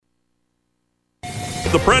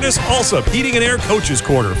The Prentice Allsup Heating and Air Coaches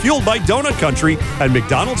Corner, fueled by Donut Country and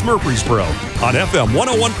McDonald's Murfreesboro on FM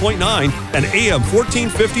 101.9 and AM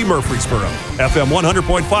 1450 Murfreesboro, FM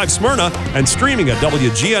 100.5 Smyrna, and streaming at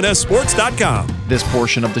WGNSSports.com. This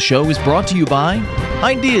portion of the show is brought to you by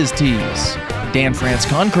Ideas Tees, Dan France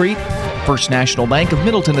Concrete, First National Bank of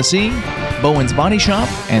Middle Tennessee, Bowen's Body Shop,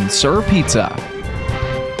 and Sir Pizza.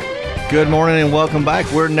 Good morning and welcome back.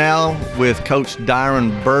 We're now with Coach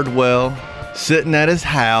Dyron Birdwell sitting at his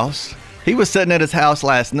house. He was sitting at his house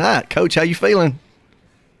last night. Coach, how you feeling?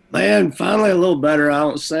 Man, finally a little better. I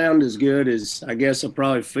don't sound as good as I guess I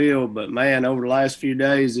probably feel, but man, over the last few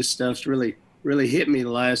days, this stuff's really hit me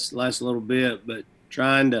the last little bit. But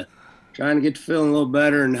trying to get to feeling a little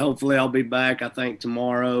better, and hopefully I'll be back, I think,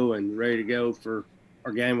 tomorrow and ready to go for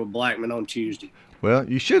our game with Blackman on Tuesday. Well,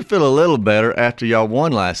 you should feel a little better after y'all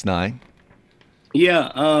won last night.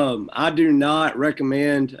 Yeah, I do not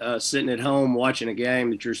recommend sitting at home watching a game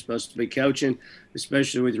that you're supposed to be coaching,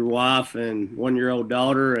 especially with your wife and 1-year-old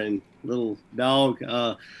daughter and little dog.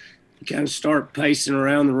 You kind of start pacing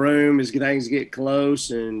around the room as things get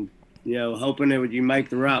close and, hoping that you make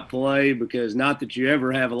the right play, because not that you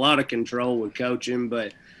ever have a lot of control with coaching,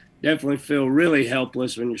 but definitely feel really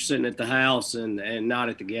helpless when you're sitting at the house and not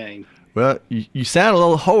at the game. Well, you sound a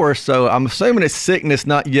little hoarse, so I'm assuming it's sickness,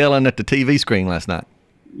 not yelling at the TV screen last night.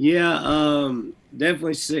 Yeah,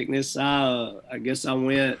 definitely sickness. I guess I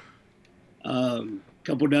went a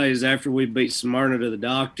couple days after we beat Smyrna to the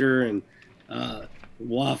doctor, and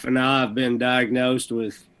wife and I have been diagnosed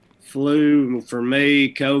with flu for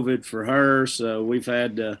me, COVID for her, so we've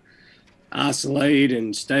had to isolate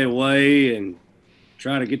and stay away and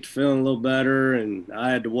try to get to feeling a little better. And I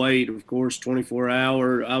had to wait, of course, 24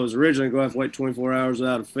 hours. I was originally going to have to wait 24 hours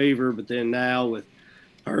without a fever, but then now with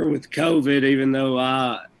her with COVID, even though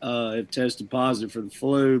I have tested positive for the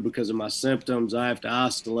flu because of my symptoms, I have to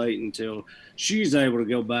isolate until she's able to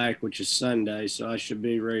go back, which is Sunday. So I should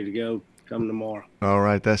be ready to go come tomorrow. All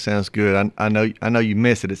right, that sounds good. I know you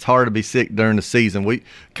miss it. It's hard to be sick during the season. We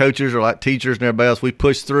coaches are like teachers and everybody else. We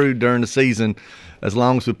push through during the season as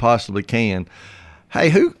long as we possibly can. Hey,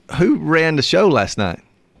 who ran the show last night?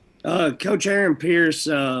 Coach Aaron Pierce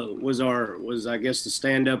was I guess the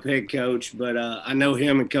stand-up head coach, but I know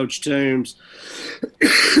him and Coach Toombs,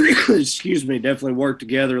 excuse me, definitely worked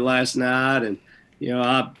together last night, and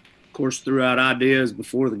I of course threw out ideas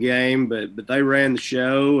before the game, but they ran the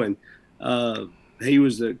show, and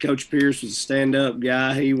Coach Pierce was a stand-up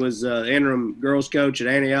guy. He was interim girls coach at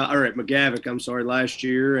McGavock, last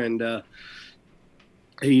year, and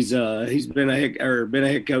he's been a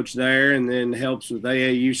head coach there, and then helps with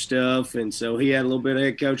AAU stuff, and so he had a little bit of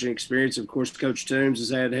head coaching experience. Of course, Coach Toombs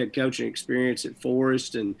has had head coaching experience at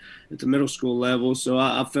Forest and at the middle school level, so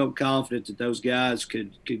I felt confident that those guys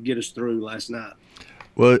could get us through last night.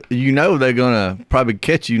 Well, they're going to probably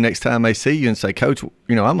catch you next time they see you and say, Coach,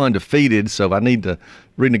 I'm undefeated, so I need to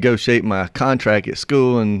renegotiate my contract at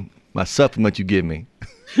school and my supplement you give me.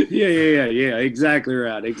 Yeah. Exactly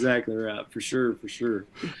right. For sure.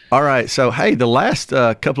 All right. So, hey, the last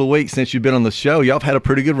couple of weeks since you've been on the show, y'all have had a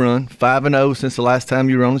pretty good run. 5-0 since the last time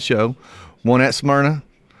you were on the show. One at Smyrna,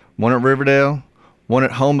 one at Riverdale, one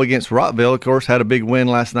at home against Rockville. Of course, had a big win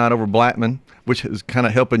last night over Blackman, which is kind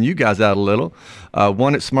of helping you guys out a little.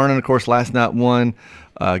 One at Smyrna, and of course, last night won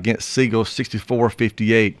against Siegel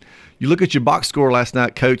 64-58. You look at your box score last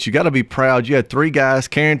night, Coach, you got to be proud. You had 3 guys,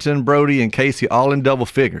 Carrington, Brody, and Casey, all in double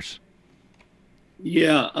figures.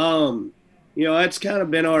 Yeah, that's kind of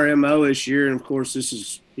been our MO this year. And, of course, this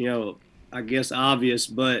is, I guess obvious,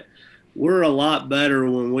 but we're a lot better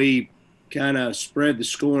when we kind of spread the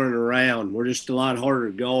scoring around. We're just a lot harder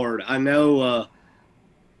to guard. I know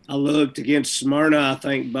I looked against Smyrna, I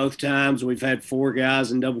think both times we've had 4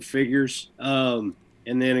 guys in double figures. And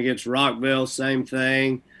then against Rockville, same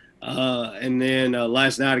thing. And then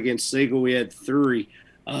last night against Siegel, we had 3.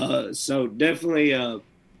 So definitely, and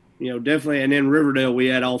then Riverdale, we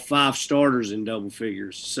had all 5 starters in double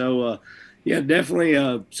figures. So, definitely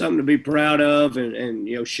something to be proud of,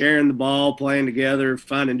 and sharing the ball, playing together,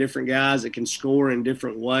 finding different guys that can score in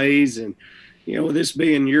different ways. And, with this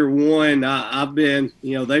being year 1, I've been,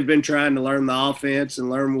 they've been trying to learn the offense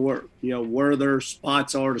and learn where their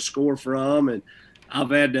spots are to score from. And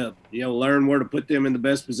I've had to, learn where to put them in the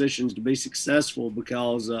best positions to be successful,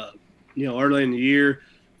 because, early in the year,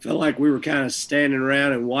 felt like we were kind of standing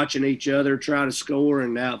around and watching each other try to score,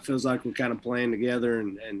 and now it feels like we're kind of playing together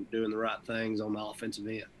and doing the right things on the offensive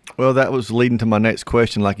end. Well, that was leading to my next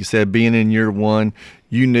question. Like you said, being in year 1,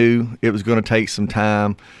 you knew it was going to take some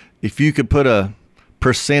time. If you could put a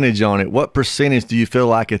percentage on it, what percentage do you feel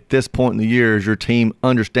like at this point in the year is your team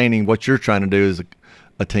understanding what you're trying to do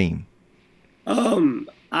a team?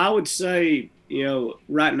 I would say,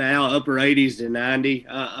 right now, upper 80s to 90.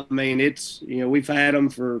 I mean, it's, we've had them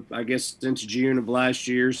for, I guess, since June of last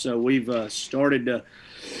year. So we've started to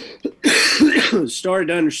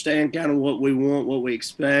understand kind of what we want, what we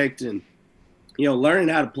expect, and, learning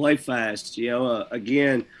how to play fast.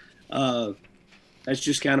 Again, that's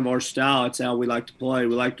just kind of our style. It's how we like to play.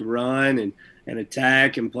 We like to run and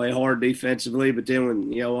attack and play hard defensively. But then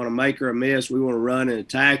when, on a make or a miss, we want to run and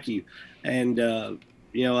attack you. And,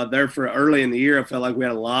 there for early in the year, I felt like we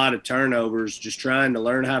had a lot of turnovers, just trying to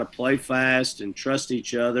learn how to play fast and trust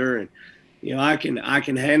each other. And, I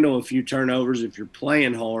can handle a few turnovers if you're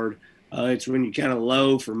playing hard. It's when you kind of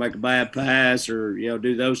loaf or make a bad pass or,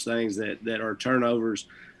 do those things that are turnovers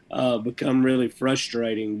become really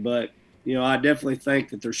frustrating. But, I definitely think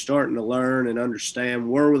that they're starting to learn and understand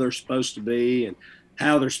where they're supposed to be and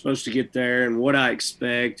how they're supposed to get there and what I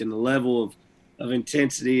expect and the level of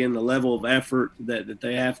intensity and the level of effort that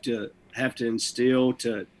they have to instill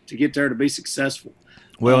to get there to be successful.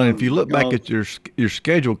 Well, and if you look back at your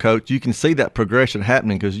schedule, Coach, you can see that progression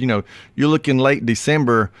happening because, you're looking late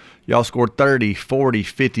December, y'all scored 30, 40,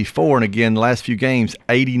 54, and again, the last few games,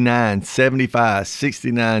 89, 75,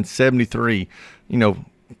 69, 73.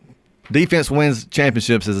 Defense wins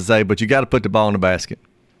championships, as I say, but you got to put the ball in the basket.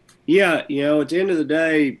 Yeah, at the end of the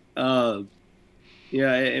day,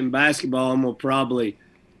 in basketball, I'm going to probably –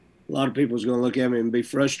 a lot of people is going to look at me and be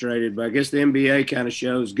frustrated, but I guess the NBA kind of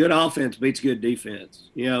shows good offense beats good defense,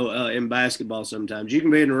 in basketball sometimes. You can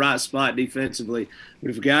be in the right spot defensively,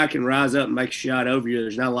 but if a guy can rise up and make a shot over you,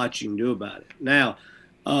 there's not a lot you can do about it. Now,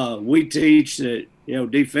 we teach that,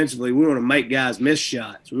 defensively, we want to make guys miss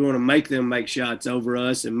shots. We want to make them make shots over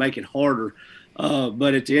us and make it harder.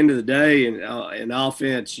 But at the end of the day, in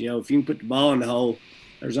offense, if you can put the ball in the hole,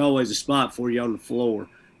 there's always a spot for you on the floor.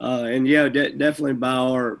 Definitely by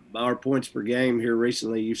our points per game here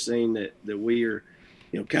recently, you've seen that we are,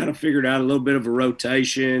 kind of figured out a little bit of a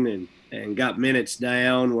rotation and got minutes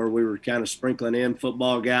down where we were kind of sprinkling in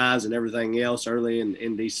football guys and everything else early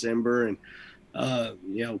in December. And,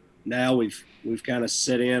 now we've kind of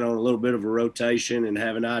set in on a little bit of a rotation and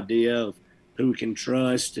have an idea of who we can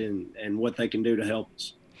trust and what they can do to help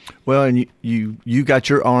us. Well, and you got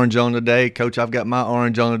your orange on today, Coach. I've got my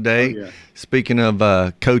orange on today. Oh, yeah. Speaking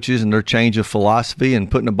of coaches and their change of philosophy and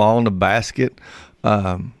putting the ball in the basket,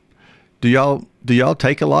 do y'all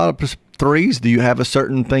take a lot of threes? Do you have a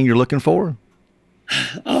certain thing you're looking for?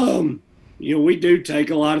 We do take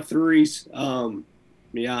a lot of threes.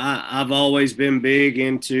 I've always been big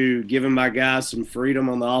into giving my guys some freedom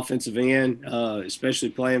on the offensive end, especially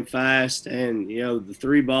playing fast. And, the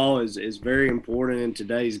three ball is very important in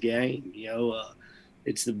today's game.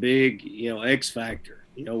 It's the big, X factor.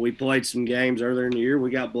 We played some games earlier in the year.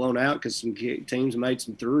 We got blown out because some teams made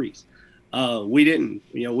some threes. We didn't.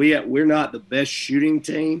 We're not the best shooting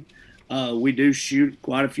team. We do shoot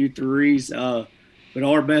quite a few threes. But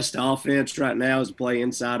our best offense right now is to play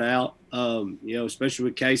inside out. Especially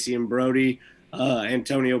with Casey and Brody,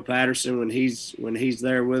 Antonio Patterson when he's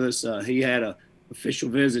there with us. He had a official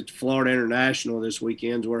visit to Florida International this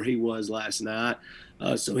weekend, where he was last night.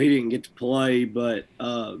 So he didn't get to play, but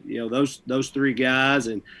those three guys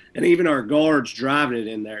and even our guards driving it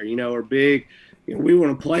in there, are big. We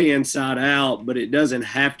want to play inside out, but it doesn't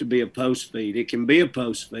have to be a post feed. It can be a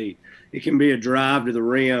post feed. It can be a drive to the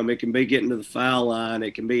rim. It can be getting to the foul line.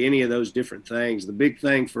 It can be any of those different things. The big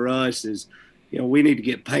thing for us is, we need to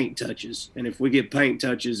get paint touches. And if we get paint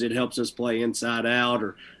touches, it helps us play inside out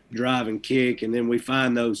or drive and kick. And then we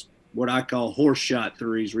find those, what I call horse shot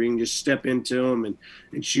threes, where you can just step into them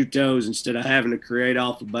and shoot those instead of having to create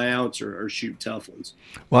off the bounce or shoot tough ones.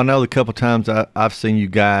 Well, I know the couple times I've seen you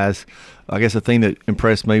guys, I guess the thing that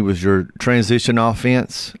impressed me was your transition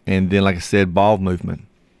offense and then, like I said, ball movement.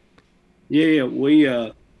 Yeah, we,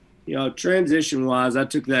 transition-wise, I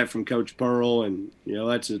took that from Coach Pearl, and,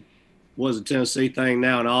 was a Tennessee thing,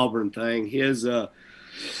 now an Auburn thing. His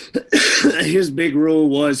big rule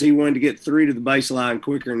was he wanted to get three to the baseline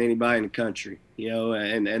quicker than anybody in the country,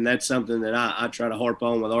 and that's something that I try to harp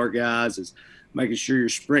on with our guys is making sure you're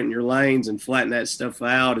sprinting your lanes and flatten that stuff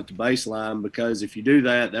out at the baseline, because if you do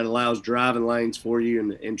that, that allows driving lanes for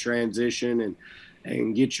you in transition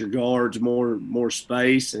and get your guards more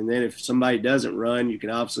space. And then if somebody doesn't run, you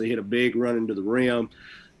can obviously hit a big run into the rim.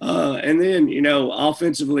 And then,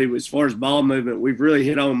 offensively, as far as ball movement, we've really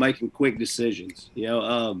hit on making quick decisions.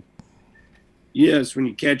 Yes, when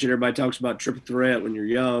you catch it, everybody talks about triple threat when you're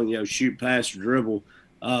young, shoot, pass, or dribble.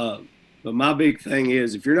 But my big thing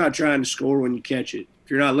is if you're not trying to score when you catch it,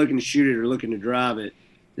 if you're not looking to shoot it or looking to drive it,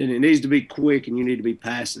 then it needs to be quick and you need to be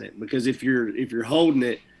passing it, because if you're holding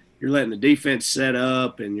it, you're letting the defense set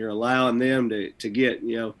up and you're allowing them to get,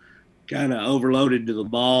 kind of overloaded to the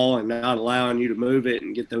ball and not allowing you to move it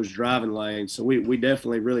and get those driving lanes. So we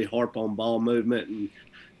definitely really harp on ball movement and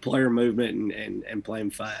player movement and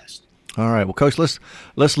playing fast. All right. Well, Coach,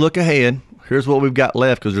 let's look ahead. Here's what we've got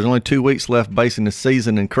left, because there's only 2 weeks left basing the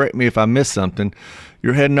season, and correct me if I missed something.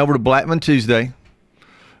 You're heading over to Blackman Tuesday.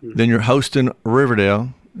 Mm-hmm. Then you're hosting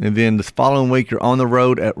Riverdale. And then the following week you're on the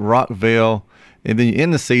road at Rockville. And then you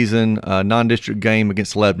end the season non-district game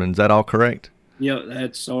against Lebanon. Is that all correct? Yeah,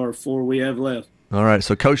 that's our 4 we have left. All right,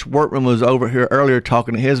 so Coach Workman was over here earlier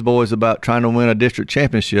talking to his boys about trying to win a district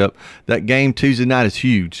championship. That game Tuesday night is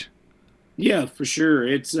huge. Yeah, for sure.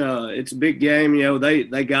 It's a big game.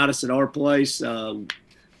 They got us at our place. Sorry,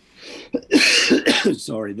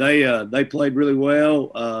 they played really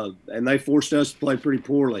well, and they forced us to play pretty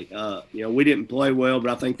poorly. We didn't play well, but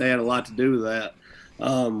I think they had a lot to do with that.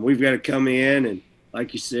 We've got to come in and,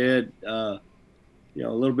 like you said, a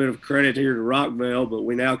little bit of credit here to Rockville, but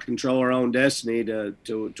we now control our own destiny to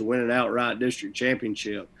win an outright district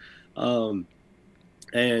championship. And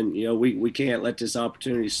we can't let this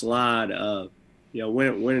opportunity slide.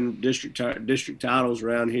 Winning district titles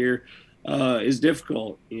around here is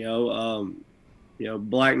difficult.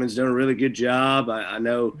 Blackman's done a really good job. I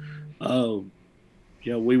know.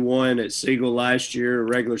 We won at Siegel last year, a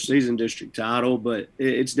regular season district title, but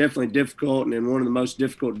it's definitely difficult, and in one of the most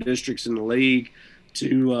difficult districts in the league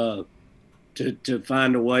to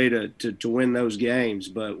find a way to win those games.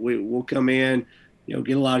 But we'll come in,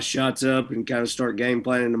 get a lot of shots up and kind of start game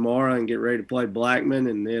planning tomorrow and get ready to play Blackman.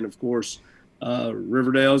 And then, of course,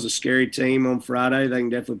 Riverdale's a scary team on Friday. They can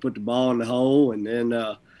definitely put the ball in the hole. And then,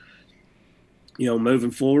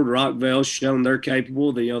 moving forward, Rockville's shown they're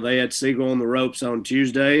capable. They had Siegel on the ropes on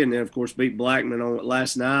Tuesday and then, of course, beat Blackman on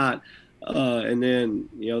last night. And then,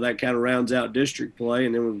 that kind of rounds out district play.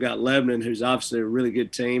 And then we've got Lebanon, who's obviously a really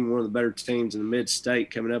good team, one of the better teams in the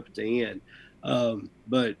mid-state coming up at the end.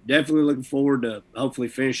 But definitely looking forward to hopefully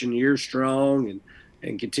finishing the year strong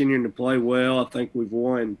and continuing to play well. I think we've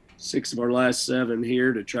won 6 of our last 7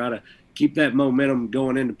 here to try to keep that momentum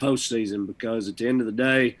going into postseason, because at the end of the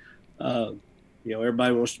day,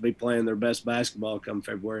 everybody wants to be playing their best basketball come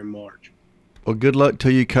February and March. Well, good luck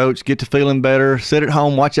to you, Coach. Get to feeling better. Sit at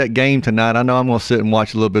home, watch that game tonight. I know I'm going to sit and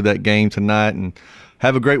watch a little bit of that game tonight, and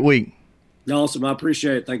have a great week. Awesome. I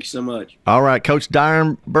appreciate it. Thank you so much. All right, Coach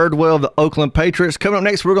Darren Birdwell of the Oakland Patriots. Coming up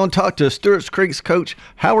next, we're going to talk to Stewart's Creek's coach,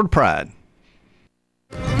 Howard Pride.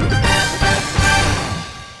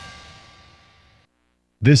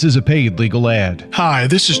 This is a paid legal ad. Hi,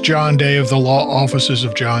 this is John Day of the Law Offices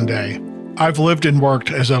of John Day. I've lived and worked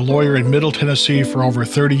as a lawyer in Middle Tennessee for over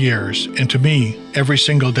 30 years, and to me, every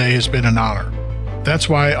single day has been an honor. That's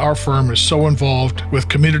why our firm is so involved with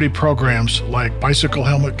community programs like bicycle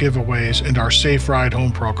helmet giveaways and our Safe Ride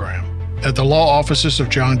Home program. At the Law Offices of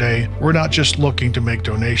John Day, we're not just looking to make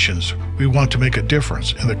donations. We want to make a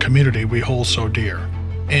difference in the community we hold so dear.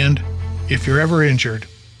 And if you're ever injured,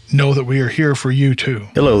 know that we are here for you too.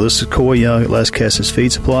 Hello, this is Coy Young at Las Casas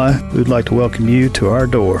Feed Supply. We'd like to welcome you to our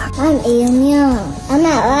door. I'm Ian Young. I'm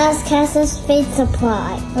at Las Casas Feed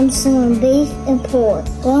Supply. I'm selling beef and pork,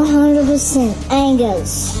 100%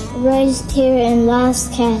 Angus, raised here in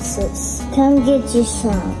Las Casas. Come get you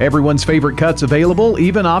some. Everyone's favorite cuts available,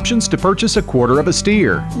 even options to purchase a quarter of a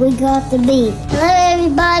steer. We got the beef. Hello,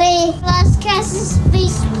 everybody. Las Casas Feed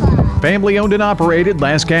Supply. Family owned and operated,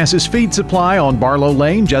 Las Casas Feed Supply on Barlow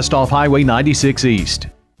Lane, just off Highway 96 East.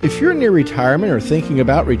 If you're near retirement or thinking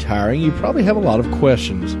about retiring, you probably have a lot of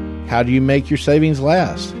questions. How do you make your savings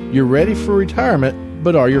last? You're ready for retirement,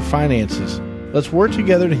 but are your finances? Let's work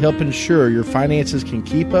together to help ensure your finances can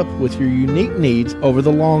keep up with your unique needs over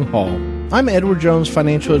the long haul. I'm Edward Jones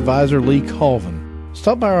Financial Advisor Lee Colvin.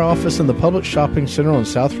 Stop by our office in the Public Shopping Center on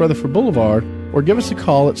South Rutherford Boulevard, or give us a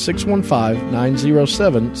call at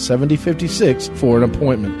 615-907-7056 for an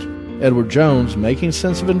appointment. Edward Jones, Making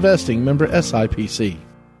Sense of Investing, member SIPC.